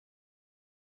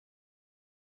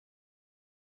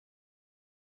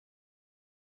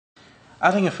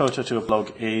Adding a photo to a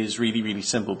blog is really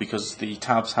simple because the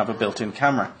tabs have a built-in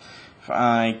camera. If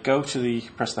I go to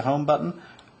press the home button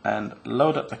and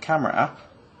load up the camera app,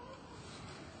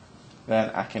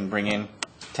 then I can bring in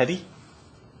Teddy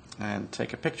and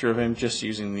take a picture of him just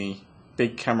using the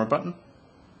big camera button.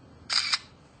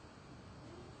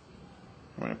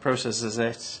 When it processes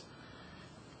it,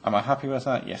 am I happy with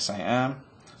that? Yes, I am.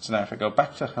 So now if I go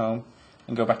back to home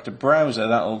and go back to browser,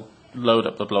 that'll load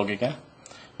up the blog again.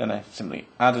 Then I simply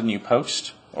add a new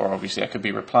post, or obviously I could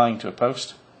be replying to a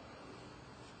post,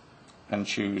 and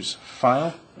choose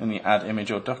File in the Add Image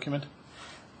or Document.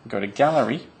 Go to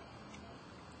Gallery,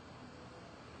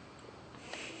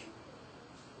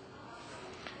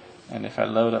 and if I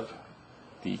load up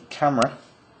the camera,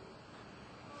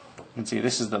 you can see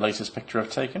this is the latest picture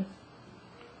I've taken.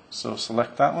 So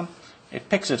select that one. It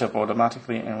picks it up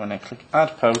automatically, and when I click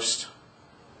Add Post,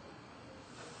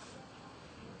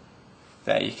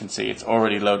 there you can see it's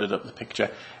already loaded up the picture,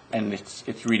 and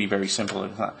it's really very simple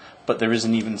like that. But there is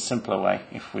an even simpler way.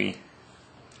 If we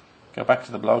go back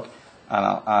to the blog, and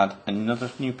I'll add another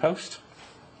new post.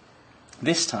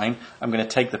 This time I'm going to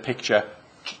take the picture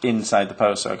inside the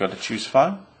post, so I've got to choose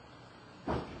File,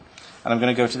 and I'm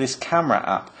going to go to this camera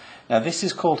app. Now this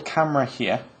is called Camera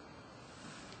here,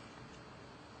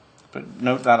 but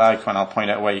note that icon. I'll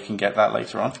point out where you can get that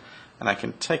later on, and I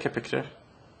can take a picture.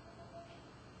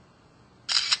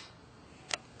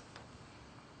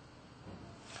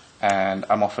 And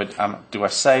I'm offered, do I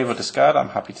save or discard? I'm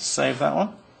happy to save that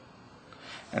one.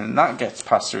 And that gets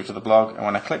passed through to the blog, and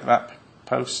when I click that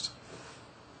post,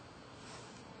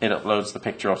 it uploads the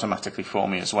picture automatically for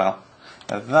me as well.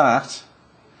 Now that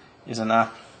is an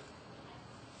app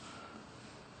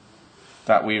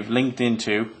that we've linked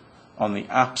into on the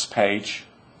apps page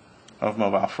of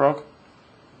Mobile Frog,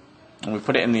 and we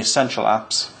put it in the essential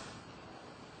apps.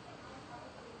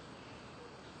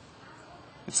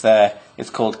 It's there. It's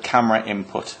called Camera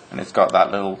Input, and it's got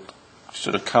that little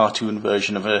sort of cartoon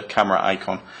version of a camera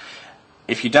icon.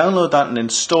 If you download that and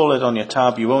install it on your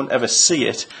tab, you won't ever see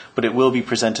it, but it will be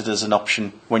presented as an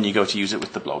option when you go to use it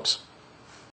with the blogs.